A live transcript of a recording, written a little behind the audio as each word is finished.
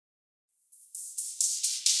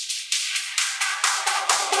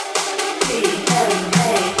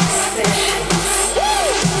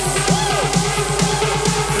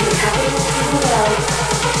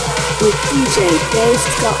DJ Dave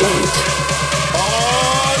Scotland.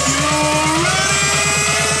 Are you ready?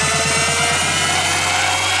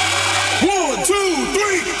 1, 2,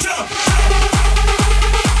 3, jump!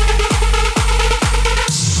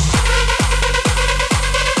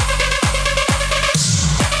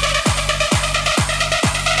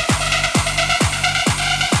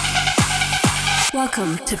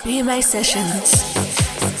 Welcome to BMA Sessions.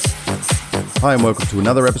 Hi and welcome to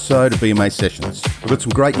another episode of BMA Sessions. We've got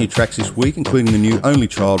some great new tracks this week, including the new Only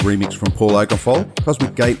Child remix from Paul Oakenfold,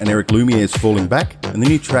 Cosmic Gate and Eric Lumiere's Falling Back, and the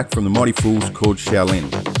new track from the Mighty Fools called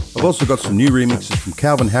Shaolin. I've also got some new remixes from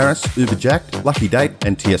Calvin Harris, Uber Jacked, Lucky Date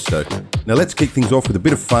and Tiesto. Now let's kick things off with a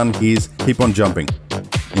bit of fun. Here's Keep On Jumping.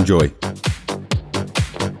 Enjoy.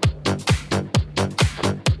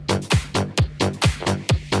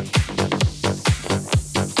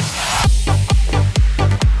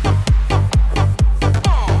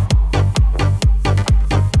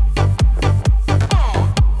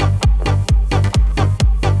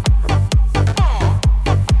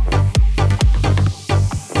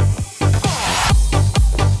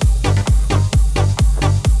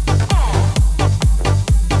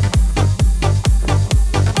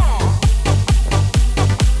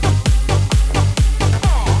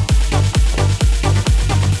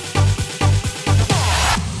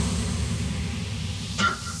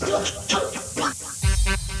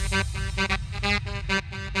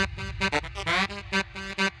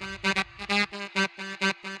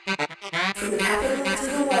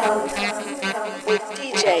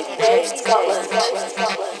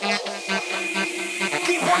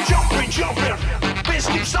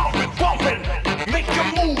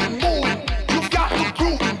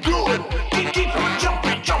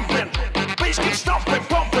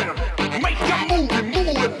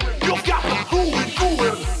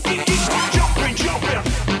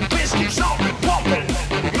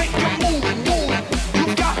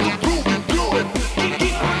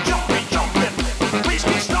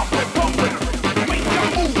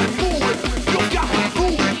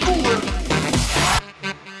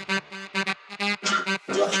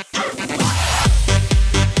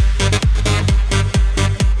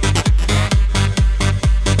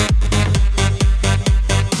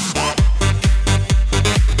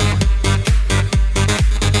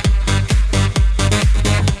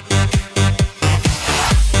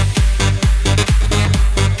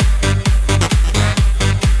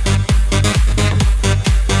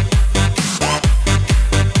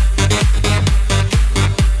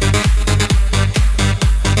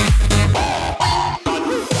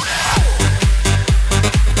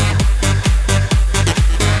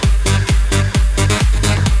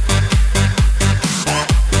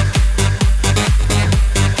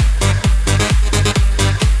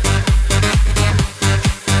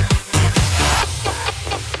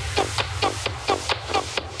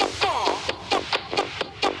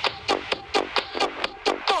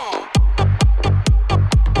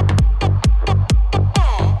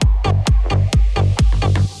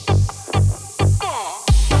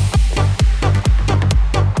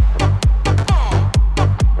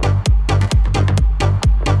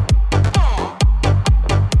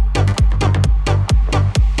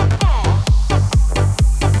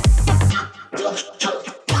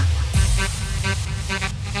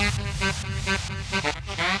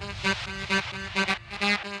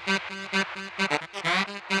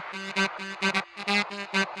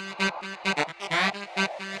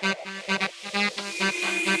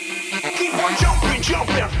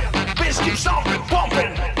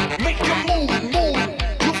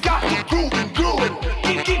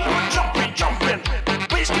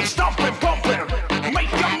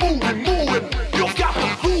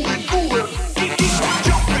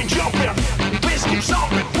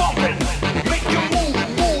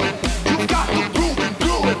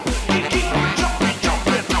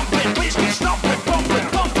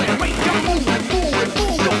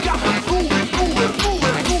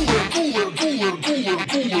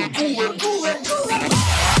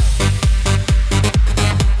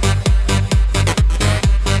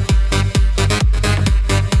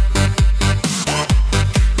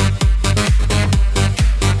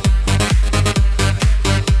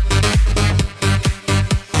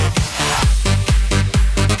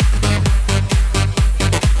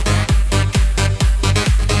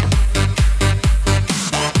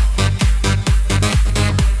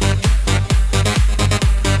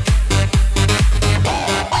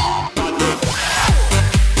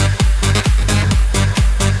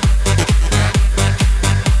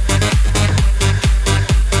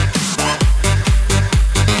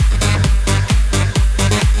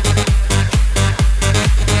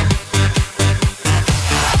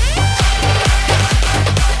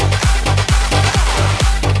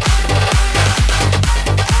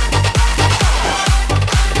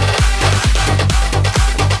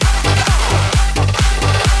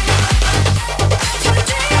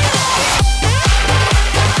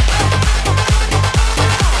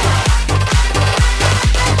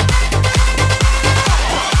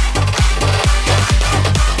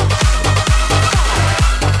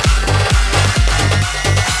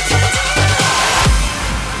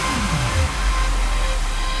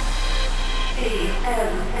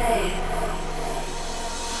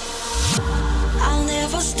 I'll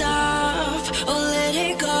never stop or let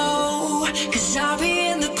it go, 'cause I'll be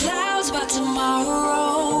in the clouds by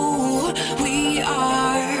tomorrow. We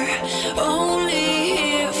are only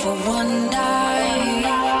here for one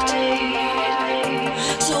night,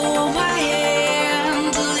 so hold my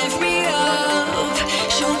hand to lift me up,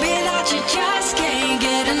 show me that you just can't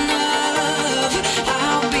get enough.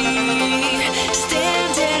 I'll be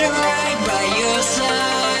standing right by your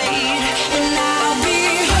side, and I'll be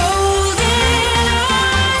holding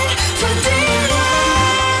on for dear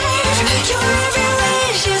life. Your every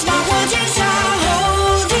wish is my one desire.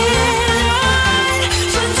 Holding on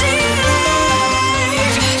for dear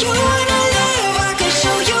life. You wanna love, I can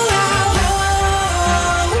show you how.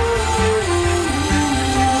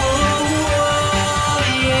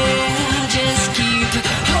 Yeah, just keep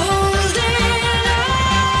holding on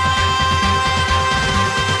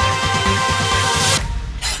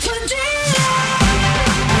for dear life. For dear life.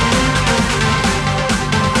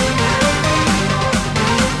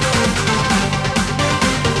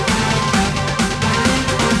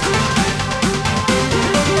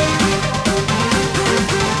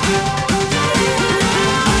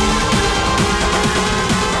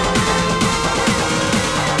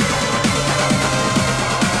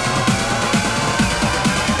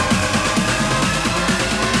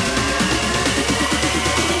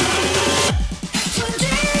 For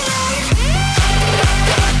dear life.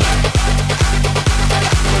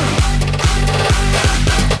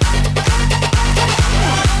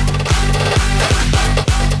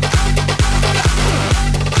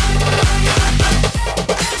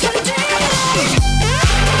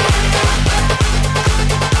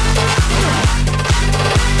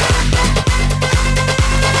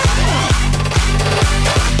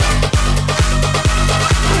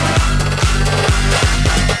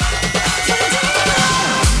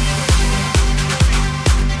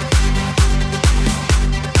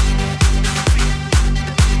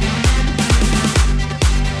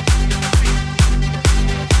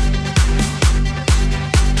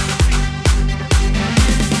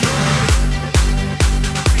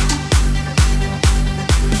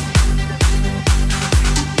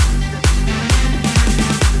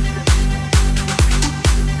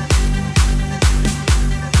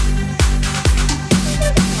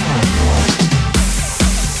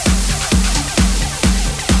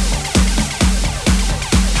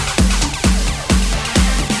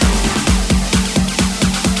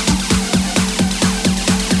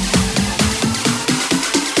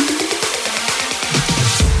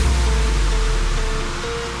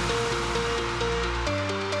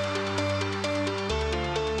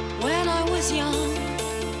 When I was young,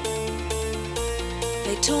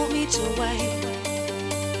 they taught me to wait,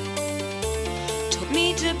 taught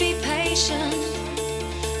me to be patient,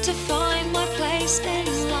 to find my place in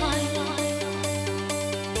life.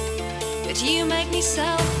 But you make me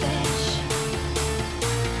selfish,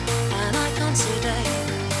 and I can't sedate.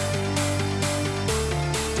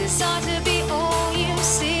 Desire to be all you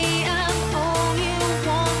see and all you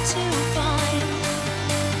want to find.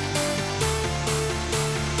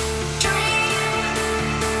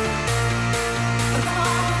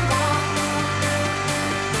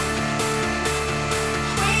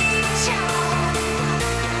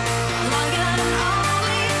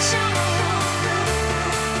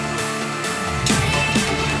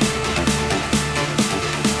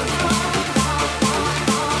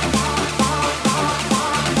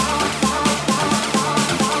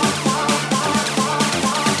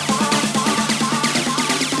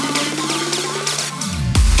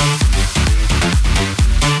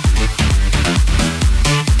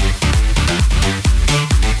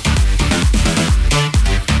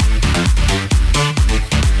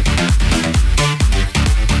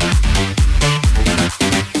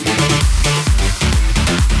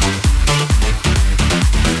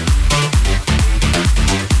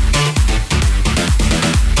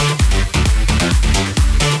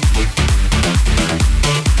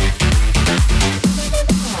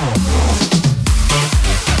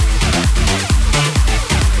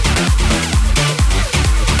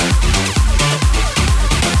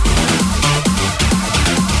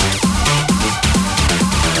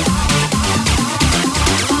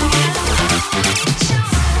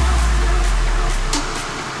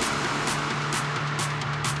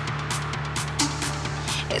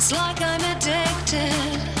 It's like I'm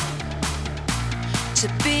addicted to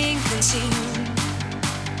being consumed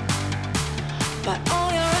by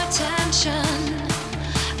all your attention,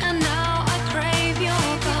 and now I crave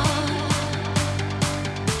your God.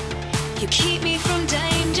 You keep me from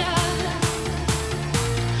danger,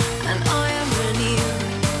 and I am renewed.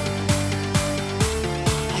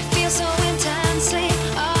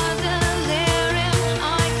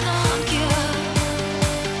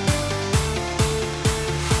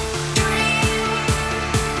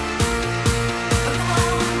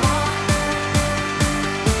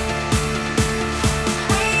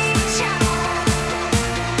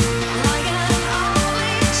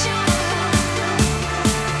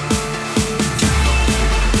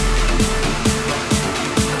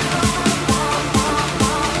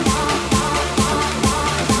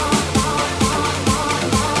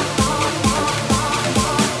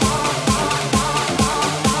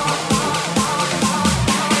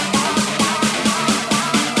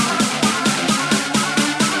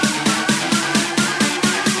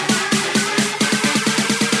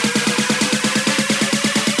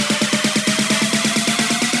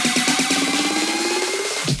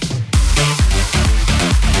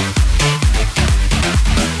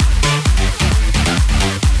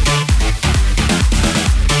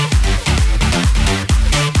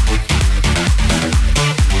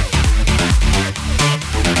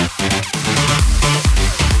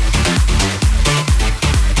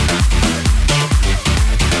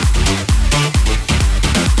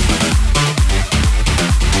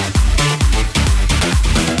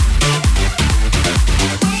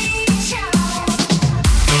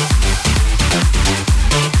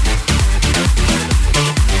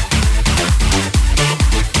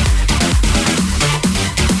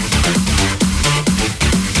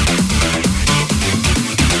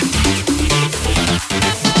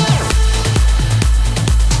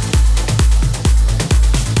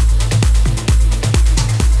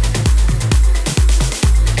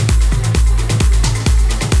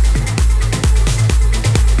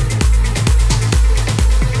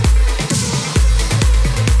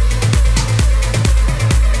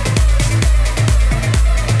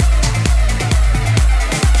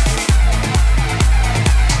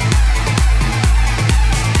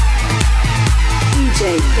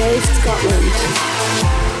 Scotland.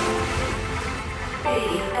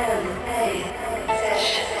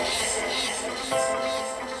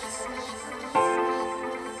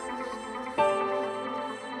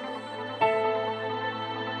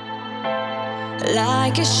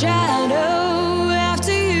 Like a shadow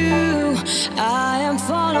after you, I am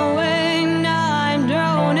following, I'm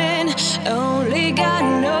droning. Only God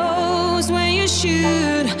knows when you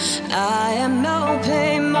shoot. I am no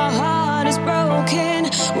pain, my heart is broken.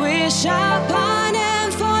 Wish upon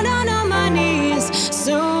and fallen on my knees,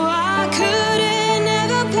 so I couldn't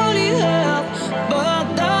ever pull you up.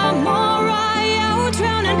 But the more I out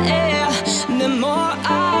drowning air, the more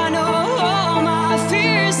I know all my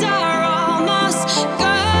fears are almost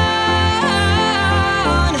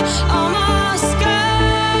gone, almost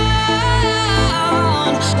gone,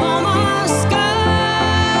 almost gone,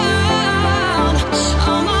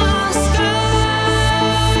 almost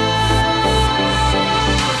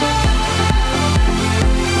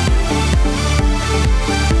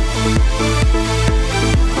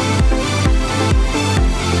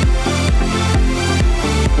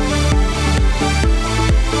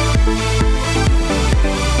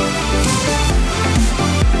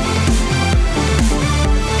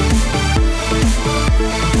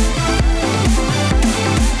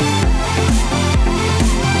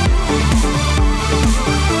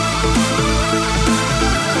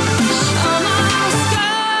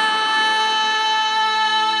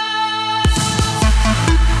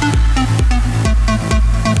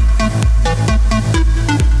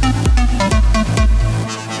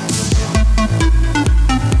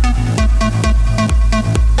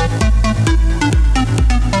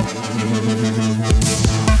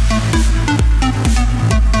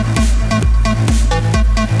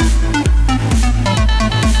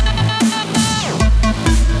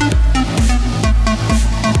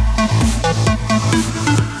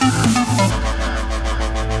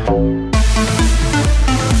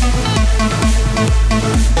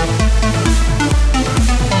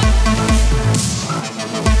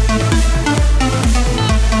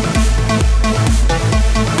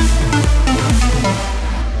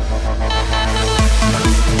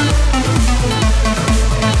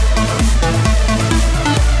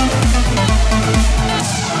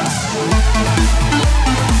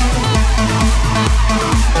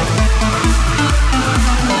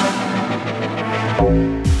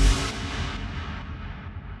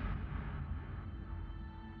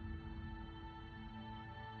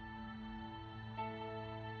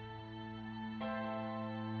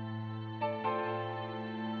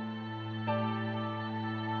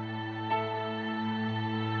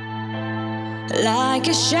like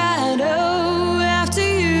a shadow after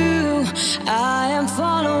you, I am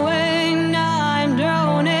following, I'm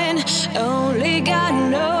droning. Only God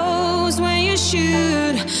knows when you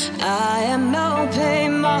shoot. I am no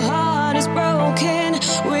pain, my heart is broken.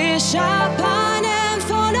 Wish upon and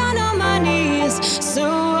fallen on my knees, so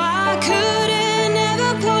I couldn't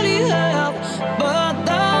ever pull you up. But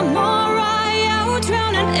the more I out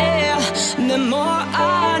drowning air, the more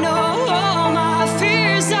I know all my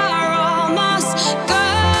fears are almost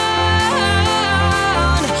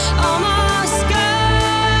gone, almost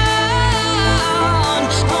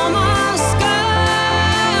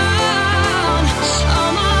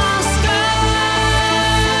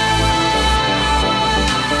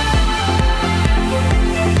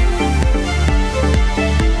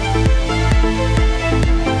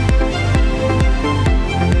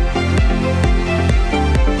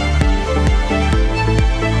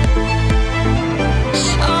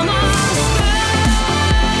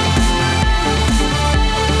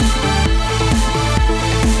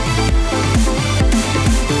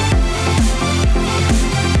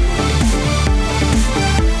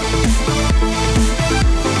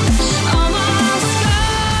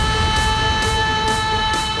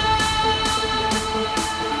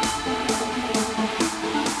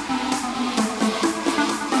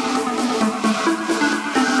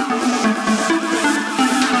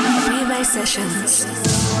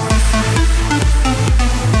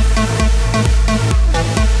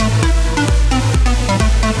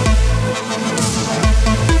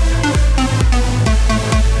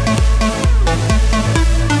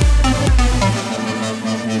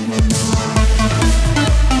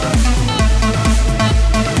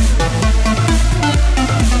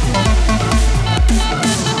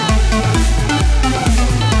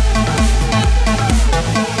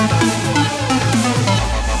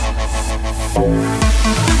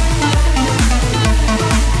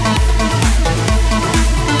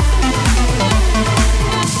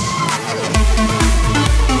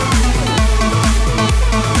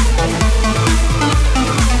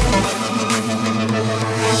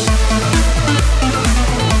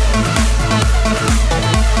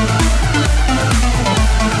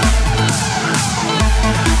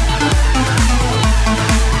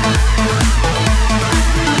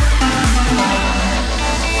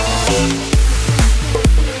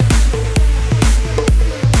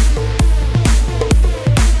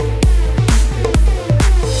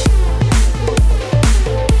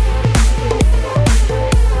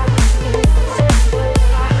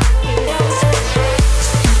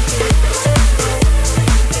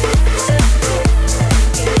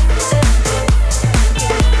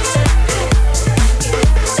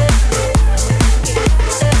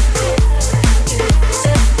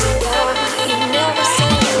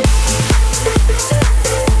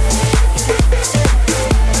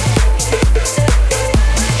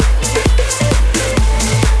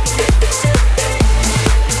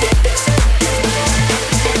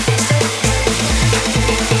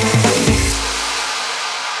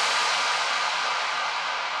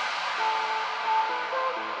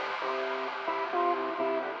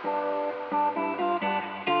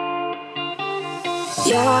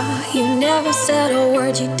Yeah, you never said a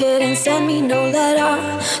word, you didn't send me no letter.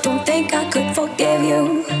 Don't think I could forgive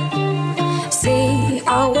you. See,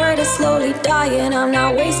 our word is slowly dying, I'm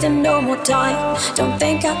not wasting no more time. Don't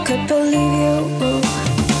think I could believe you.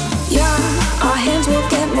 Yeah, our hands will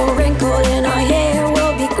get more wrinkled and our hair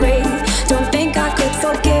will be gray. Don't think I could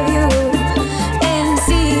forgive you. And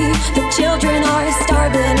see, the children are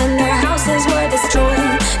starving and their houses were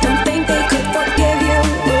destroyed. Don't think they could forgive you.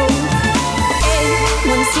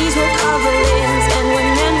 When seas will cover lands and when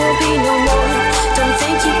men will be no more. Don't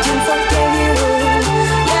think you can forgive you.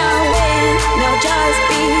 Yeah, when now just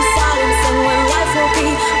be silence and when life will be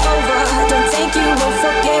over. Don't think you will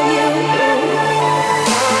forgive you.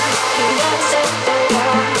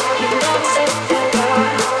 You never said that.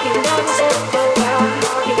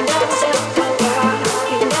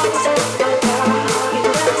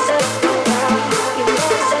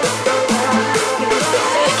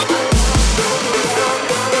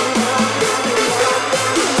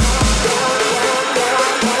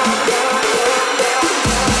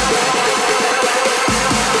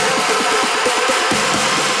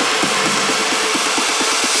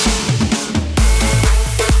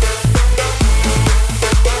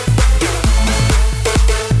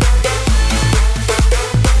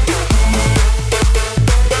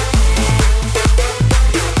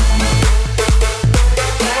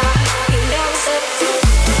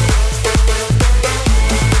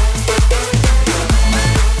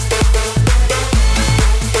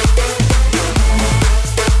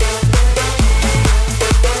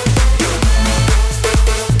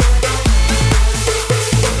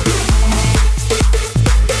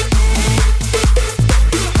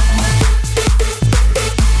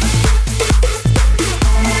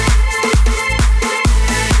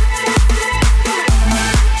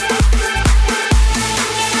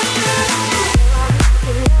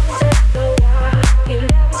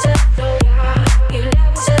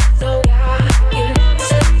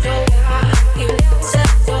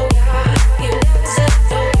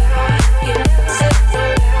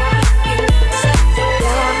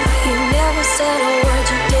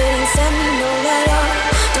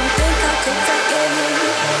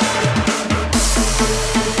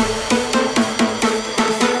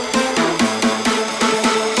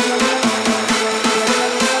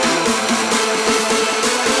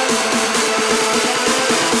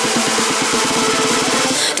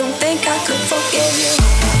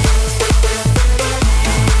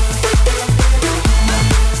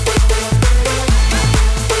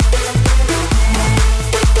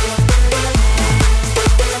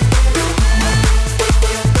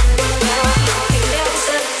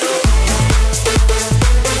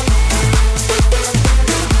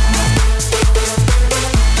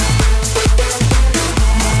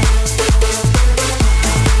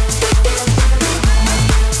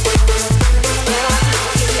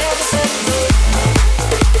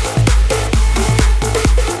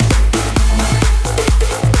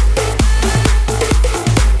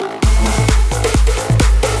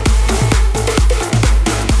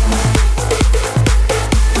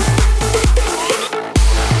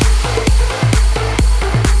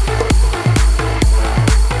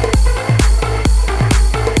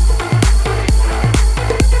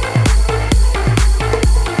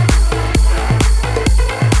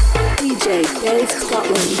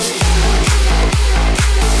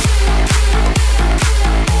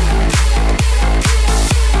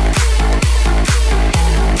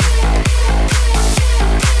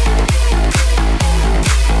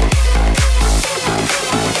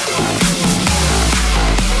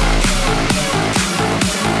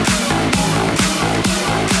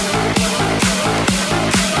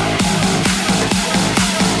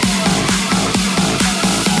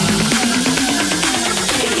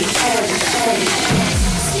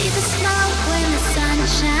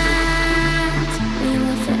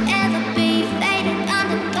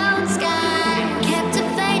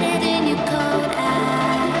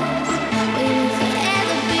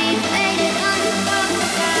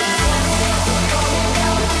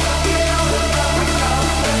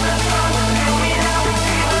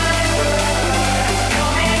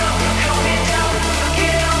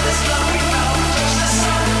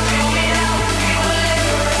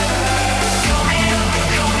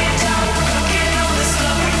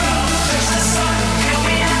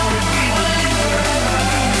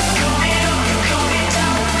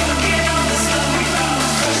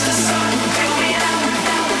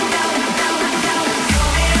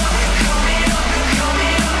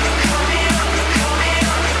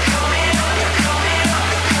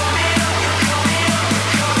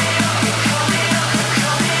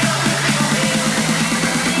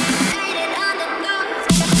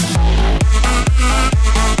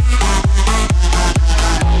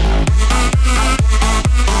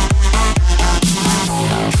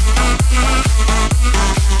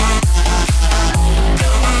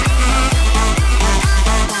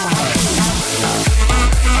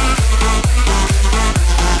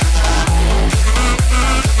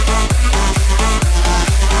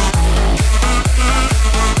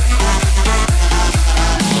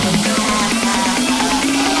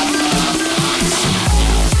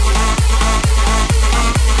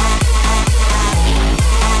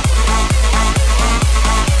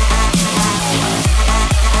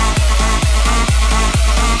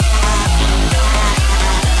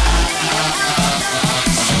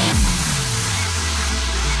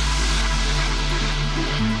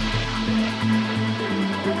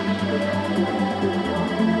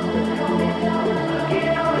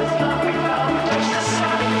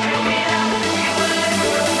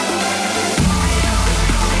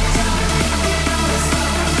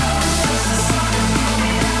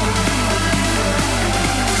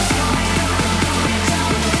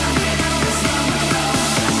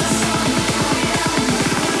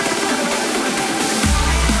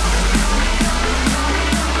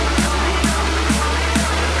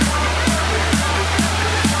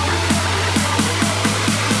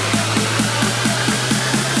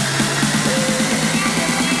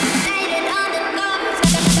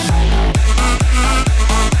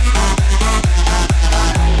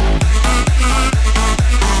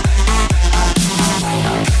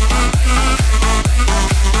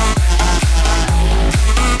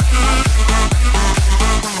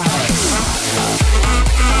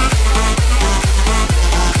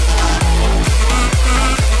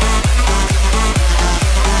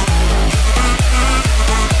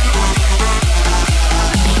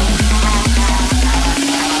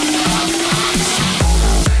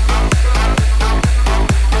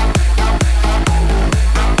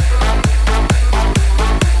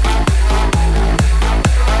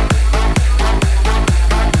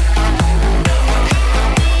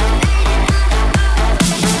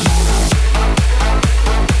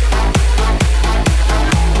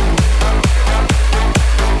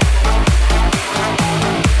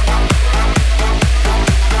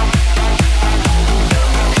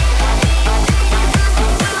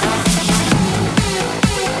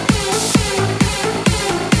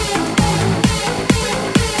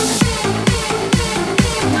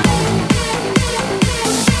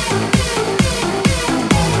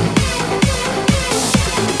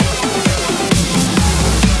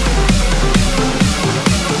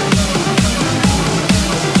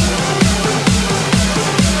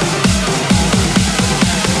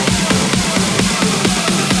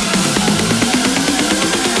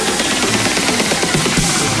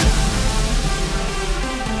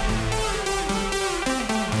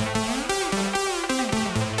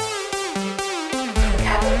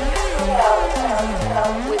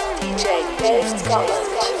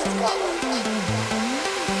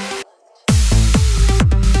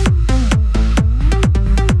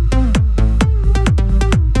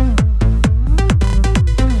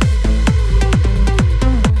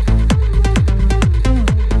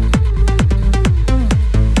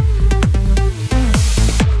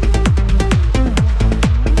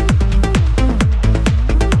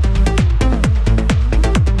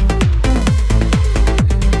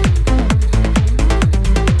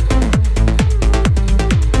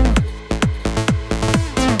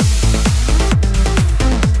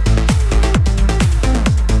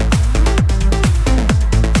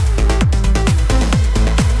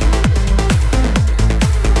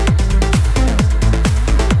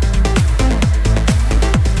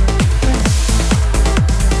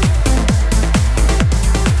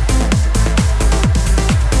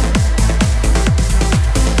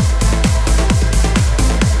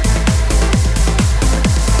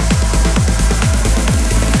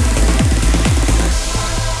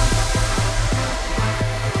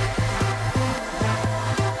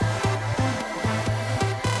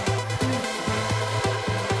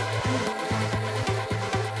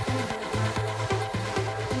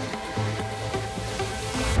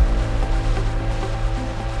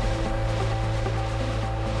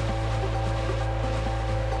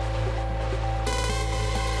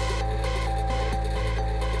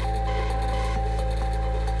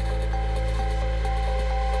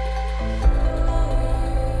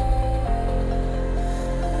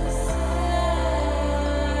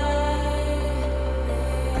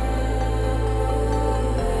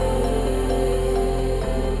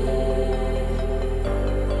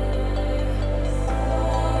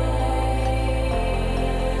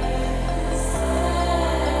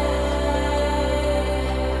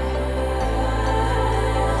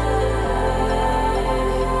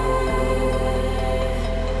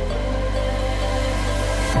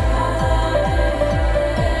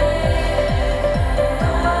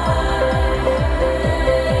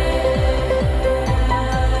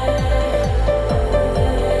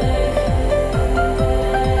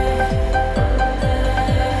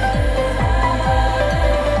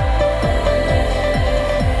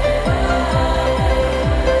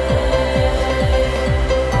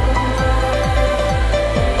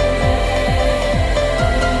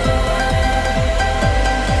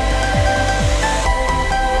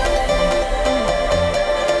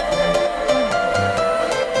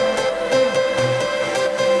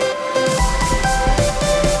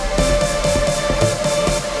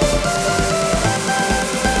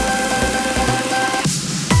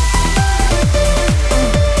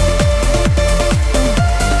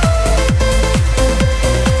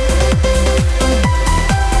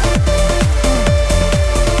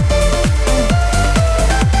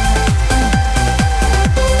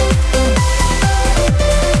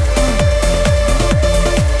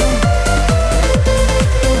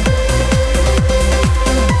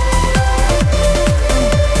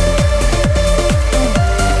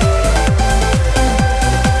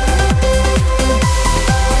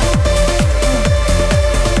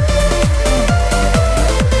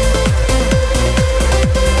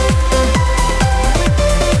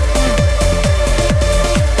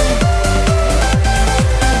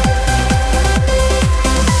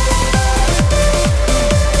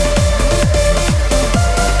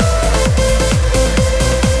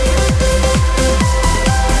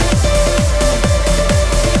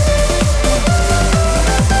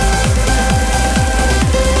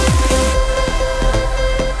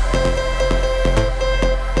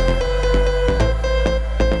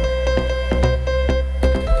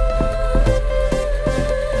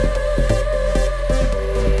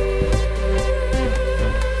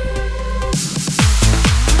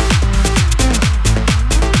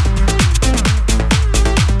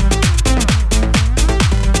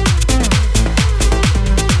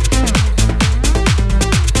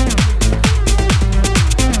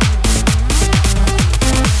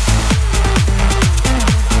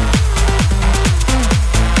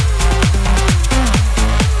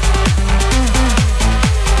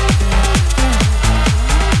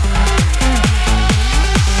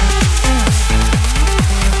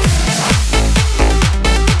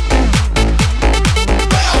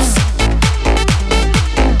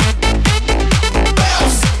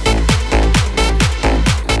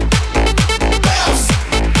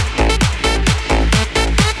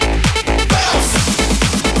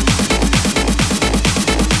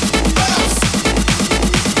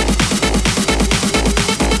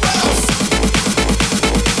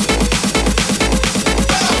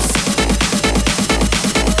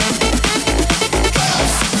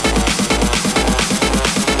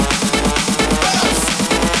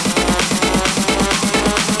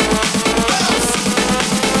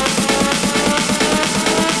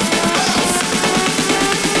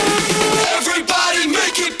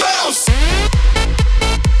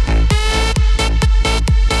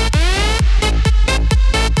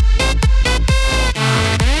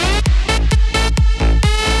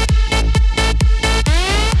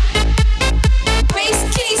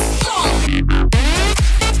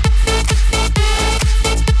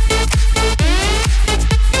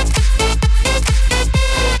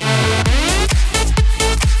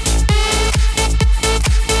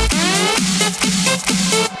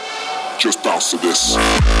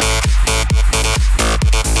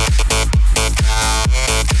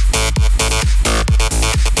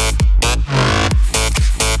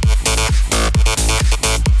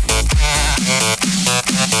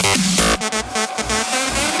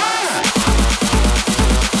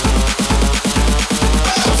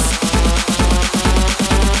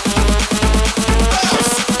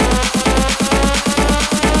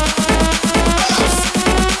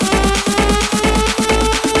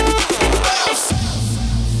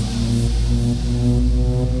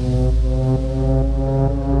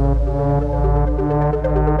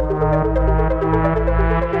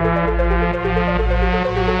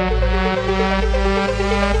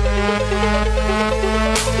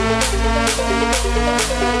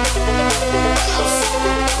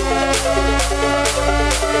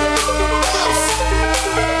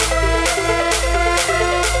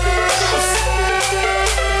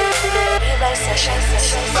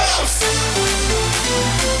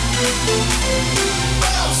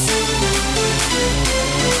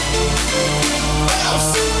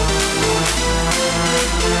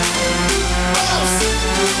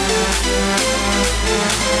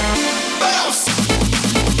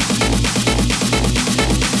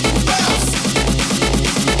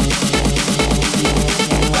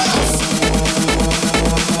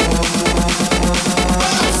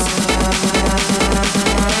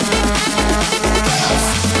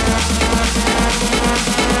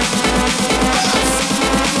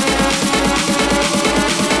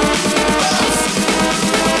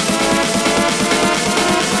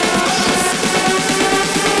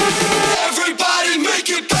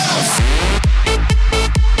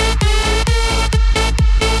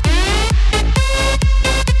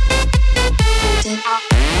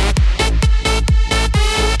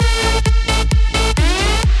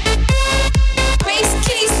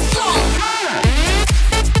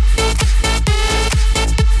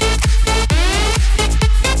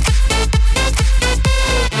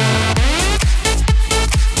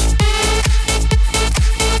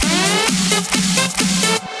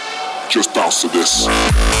 house to this.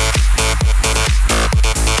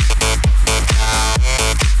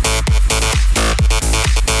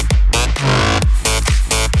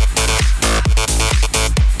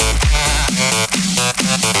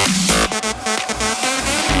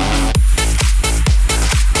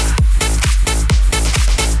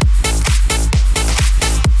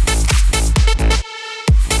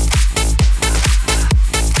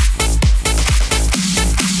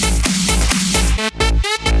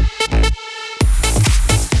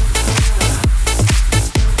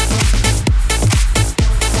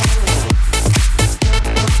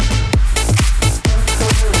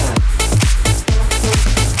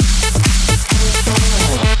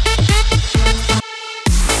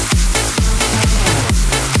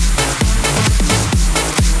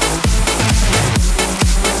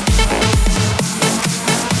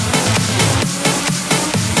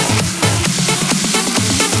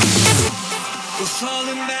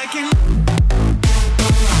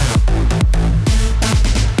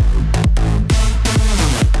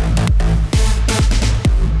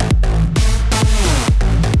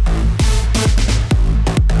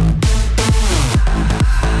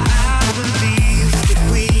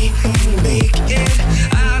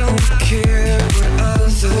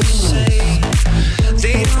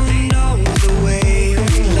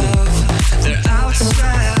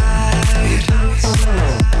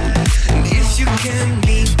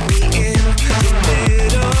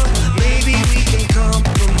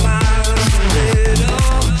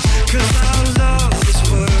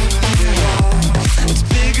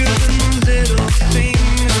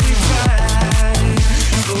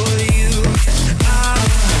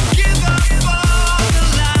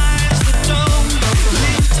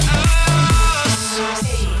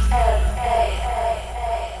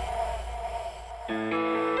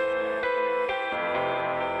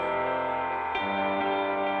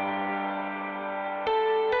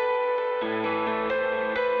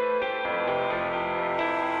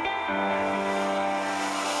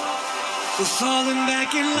 We're falling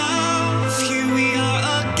back in love, here we are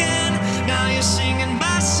again. Now you're singing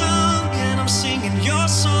my song, and I'm singing your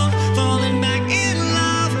song. Falling back in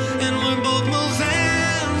love, and we're both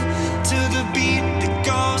moving to the beat that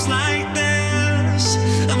goes like this.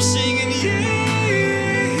 I'm singing yeah,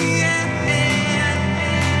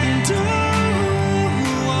 and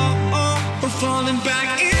oh, we're falling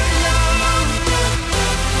back in love.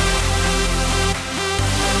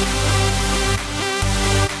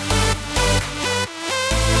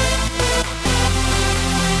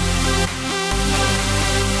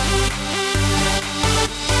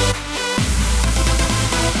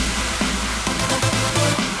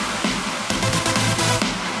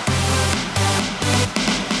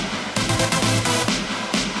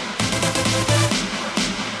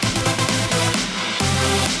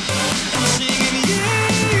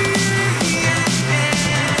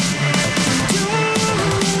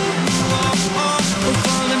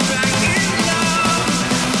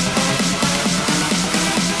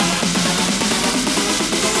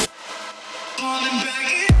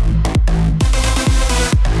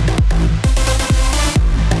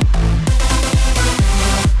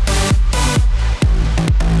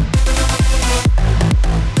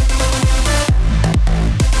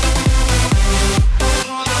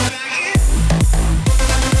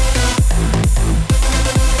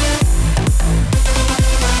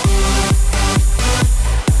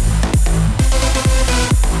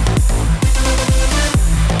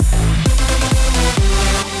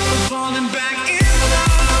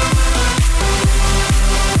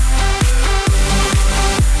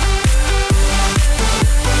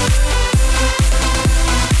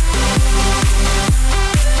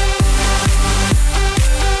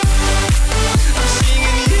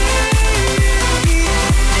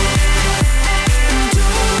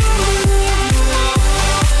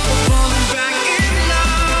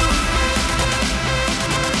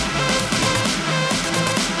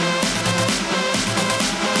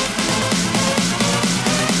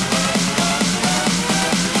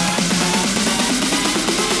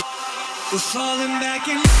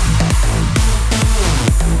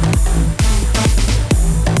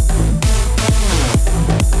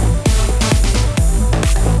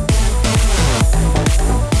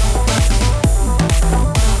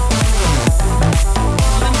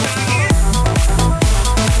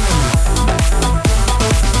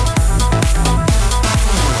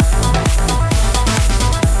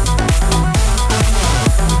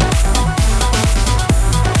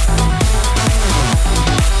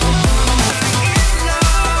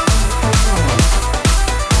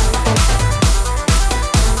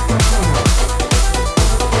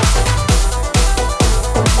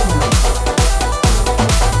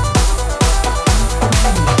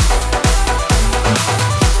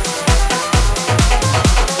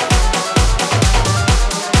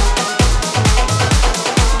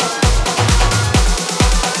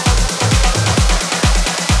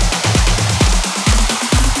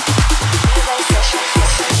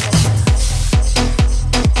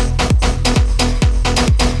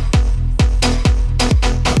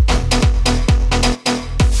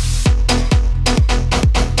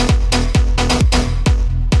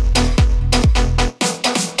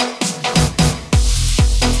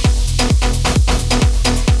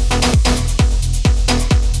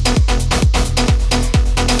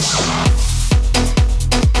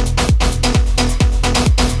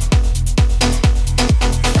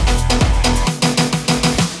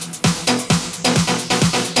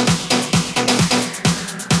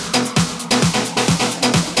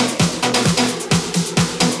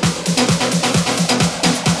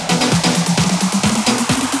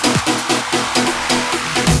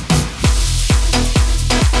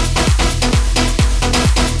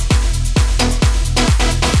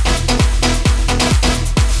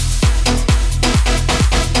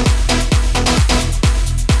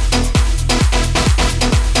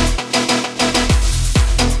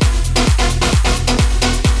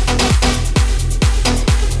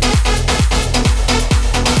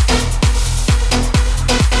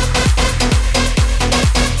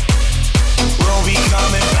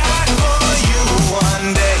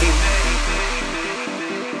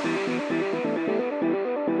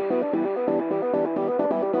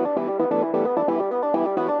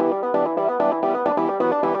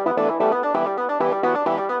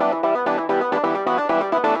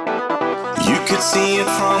 could see it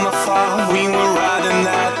from afar. We were riding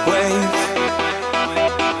that wave,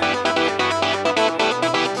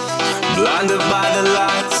 blinded by the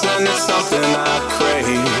lights, and it's something I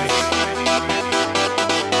crave.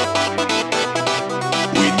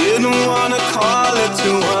 We didn't wanna call it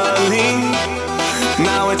too early.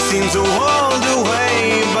 Now it seems a world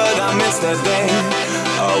away, but I miss that day.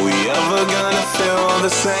 Are we ever gonna feel the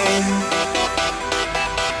same?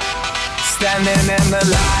 Standing in the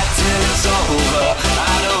light till it's over,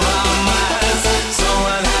 out of our minds.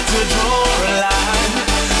 Someone had to draw a line.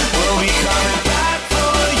 We'll be coming back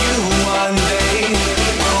for you one day.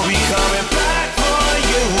 We'll be coming back for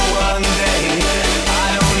you one day. I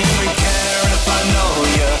don't even care if I know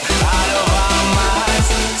you, out of our minds.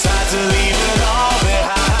 Time to leave it all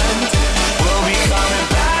behind. We'll be coming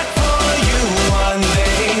back for you one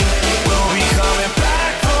day. We'll be coming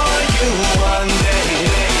back for you one day.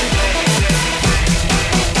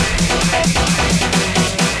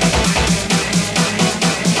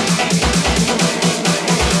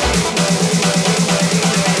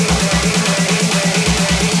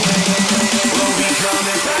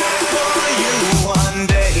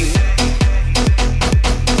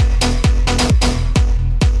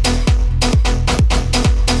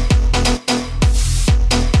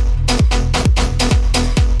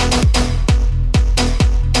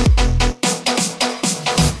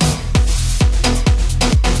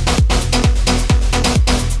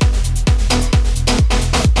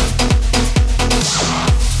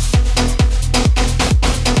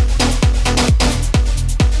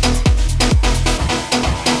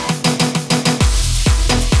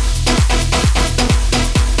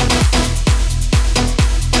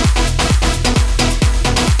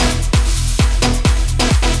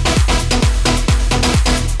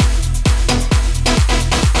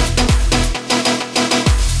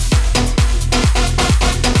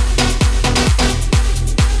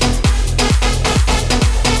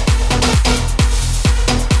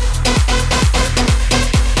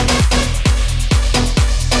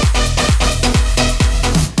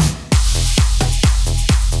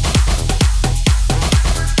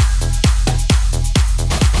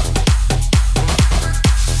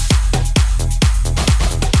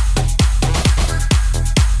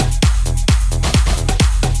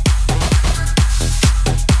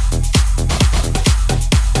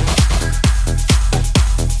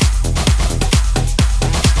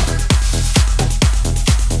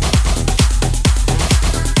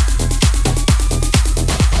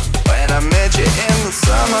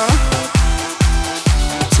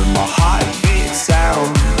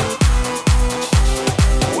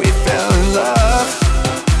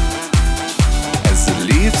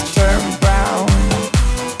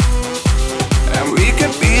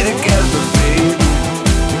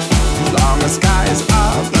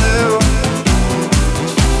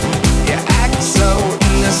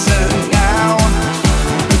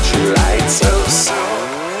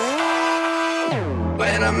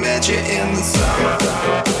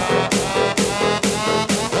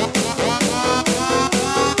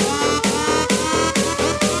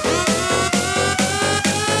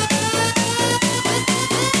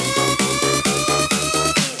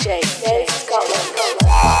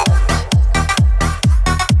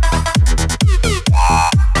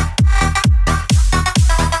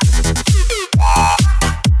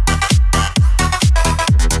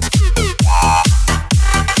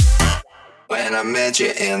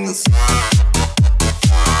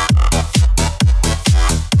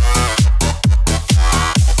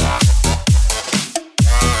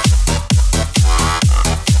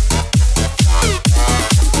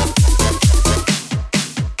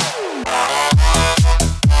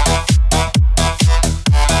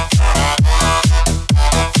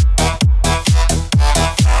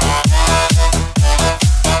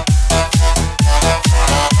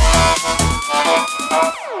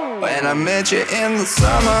 I met you in the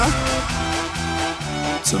summer,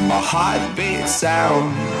 to my heartbeat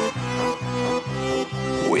sound.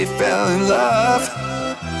 We fell in love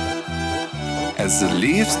as the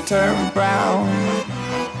leaves turn brown.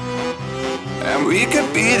 And we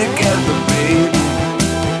could be together, babe,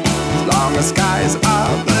 as long as skies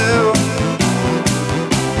are blue.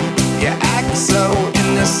 You act so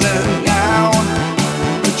innocent now,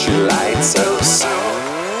 but you lied so soon.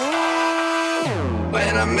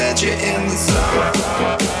 When I met you in the summer,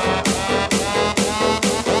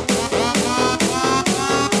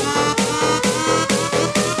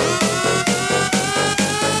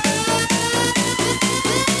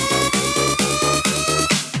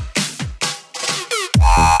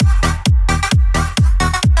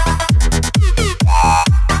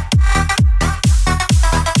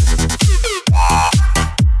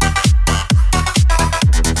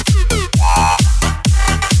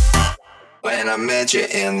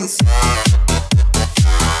 the sun.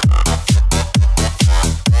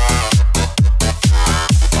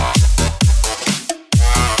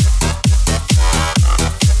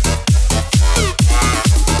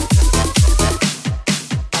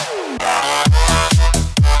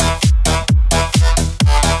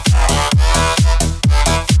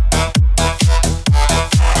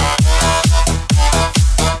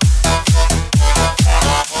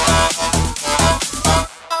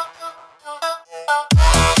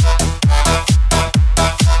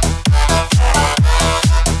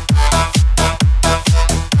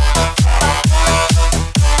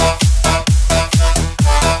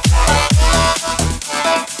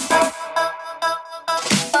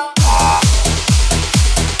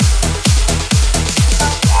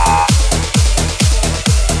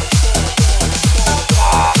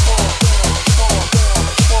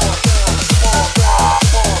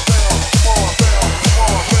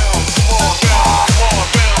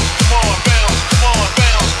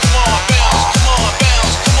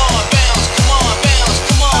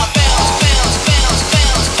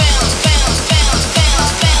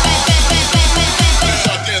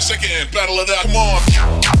 Battle of that, come on.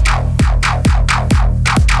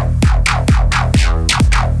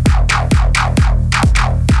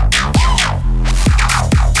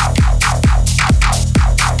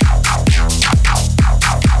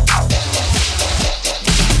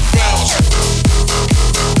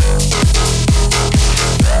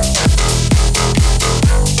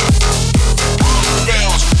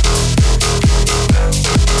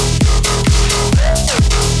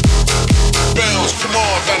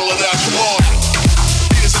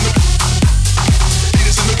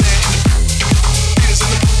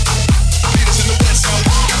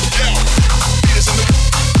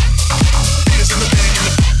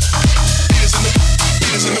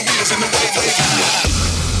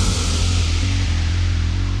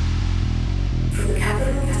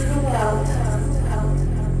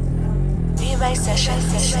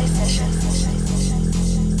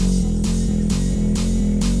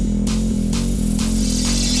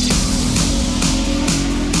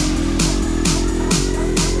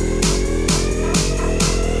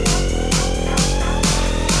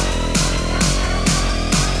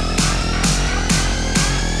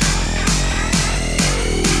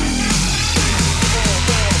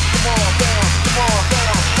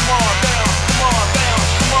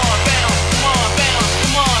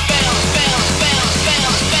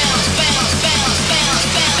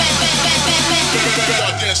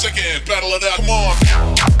 Second battle of that, come on.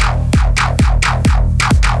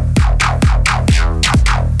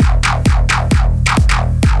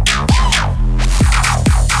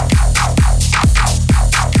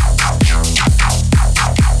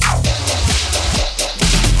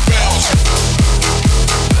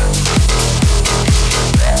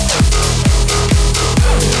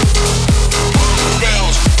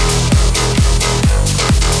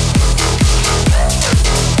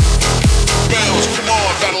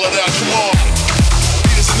 Battle of that, come on.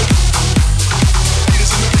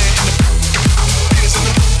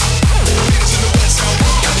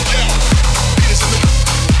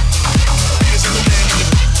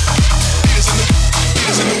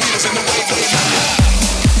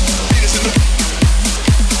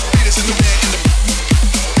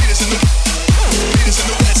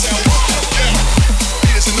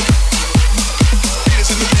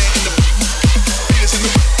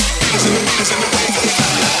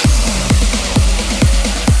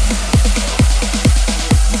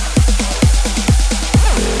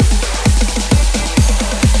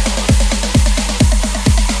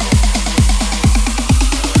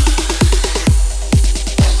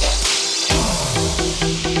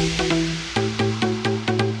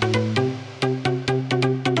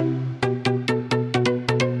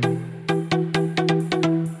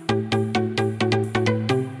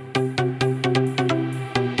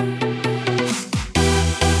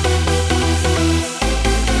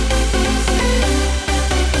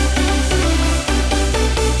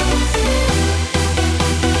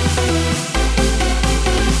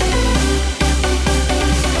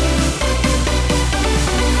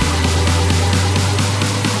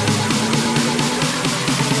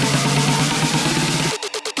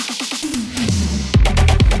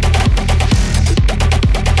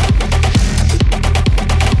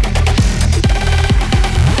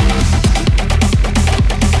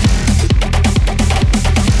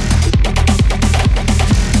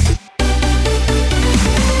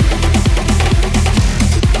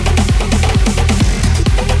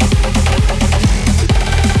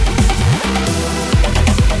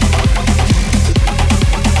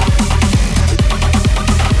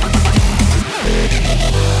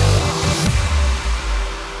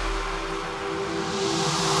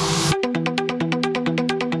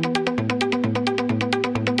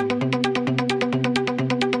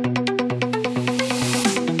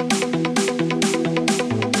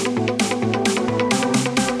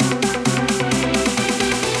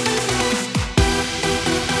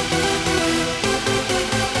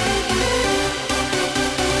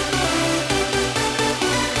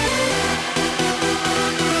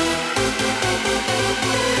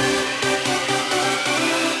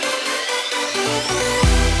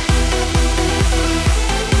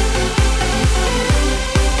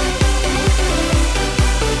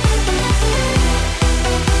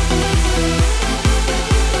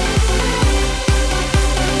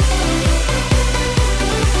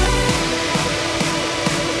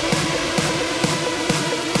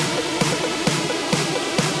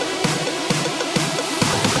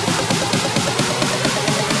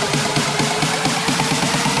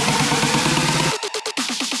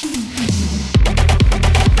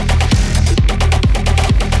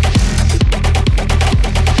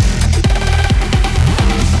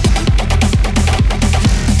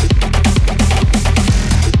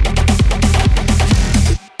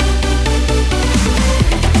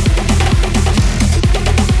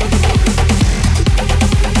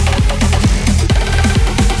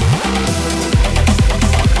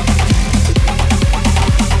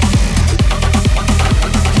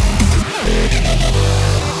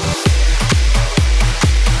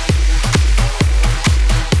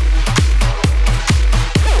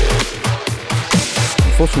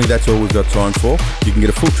 Unfortunately, that's all we've got time for. You can get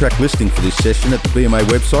a full track listing for this session at the BMA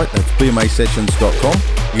website. That's bmasessions.com.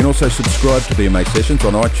 You can also subscribe to BMA Sessions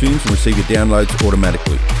on iTunes and receive your downloads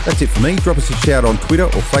automatically. That's it for me. Drop us a shout on Twitter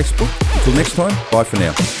or Facebook. Until next time, bye for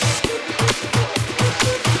now.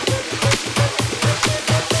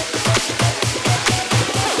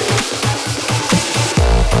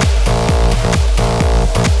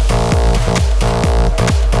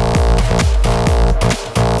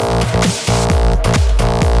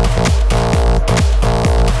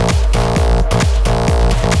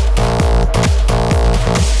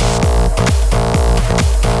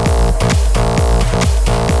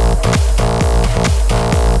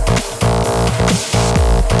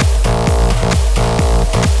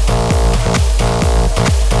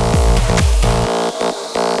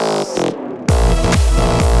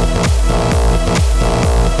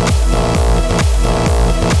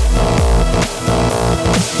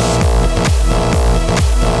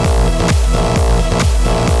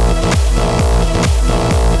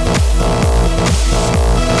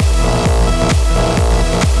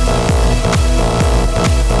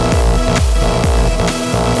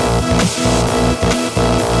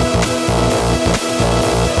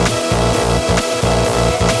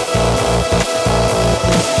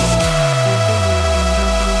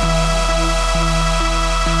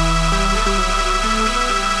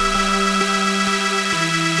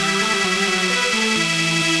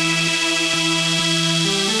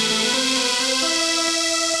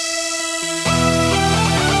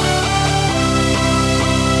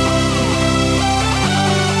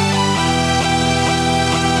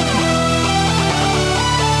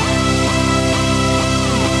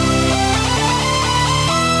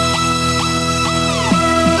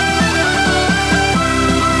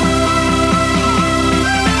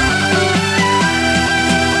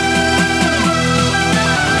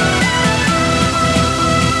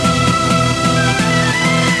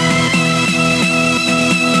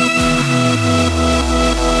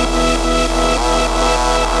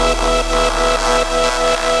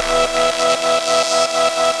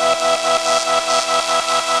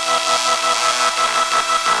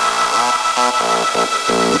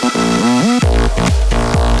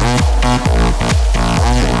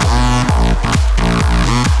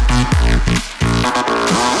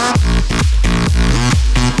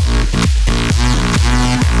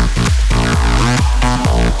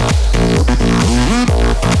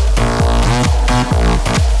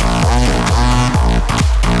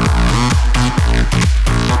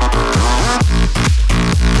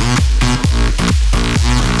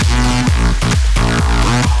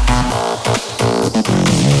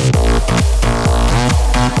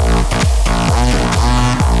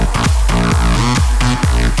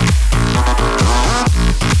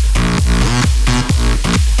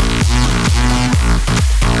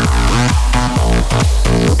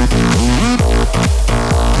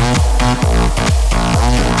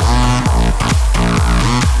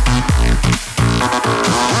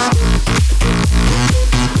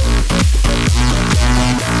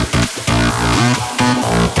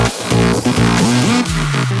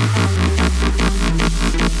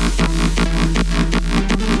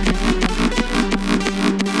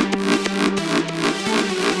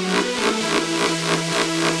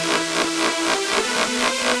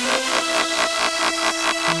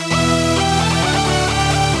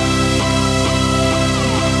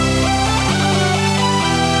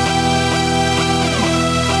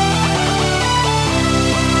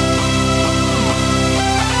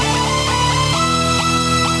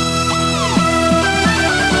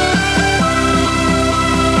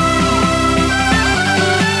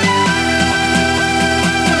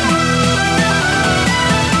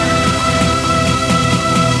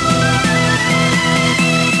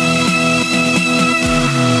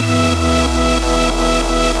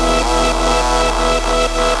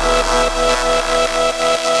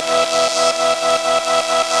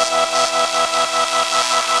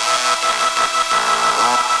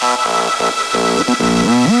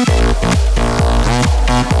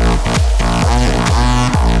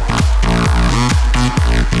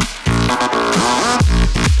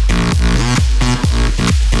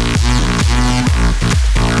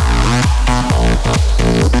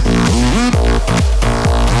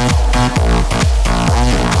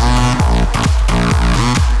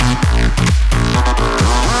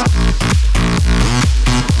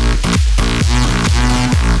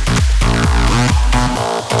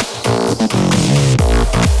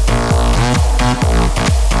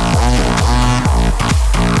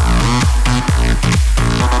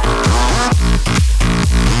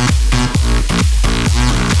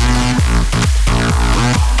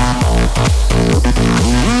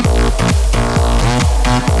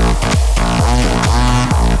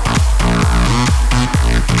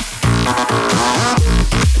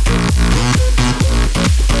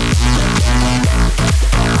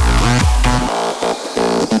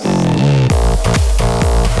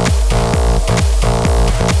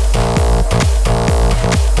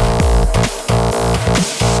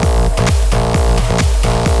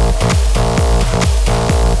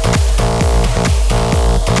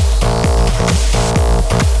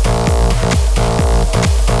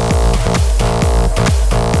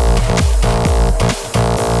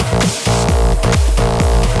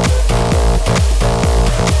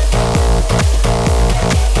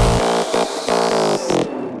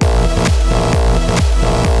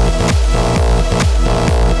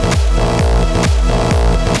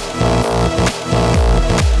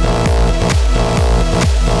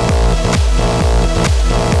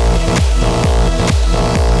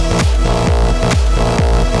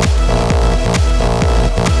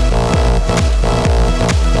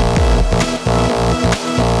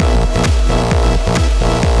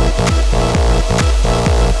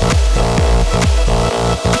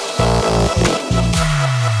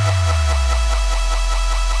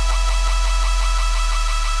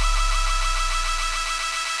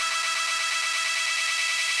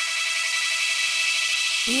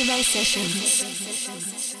 BMA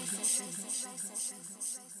Sessions.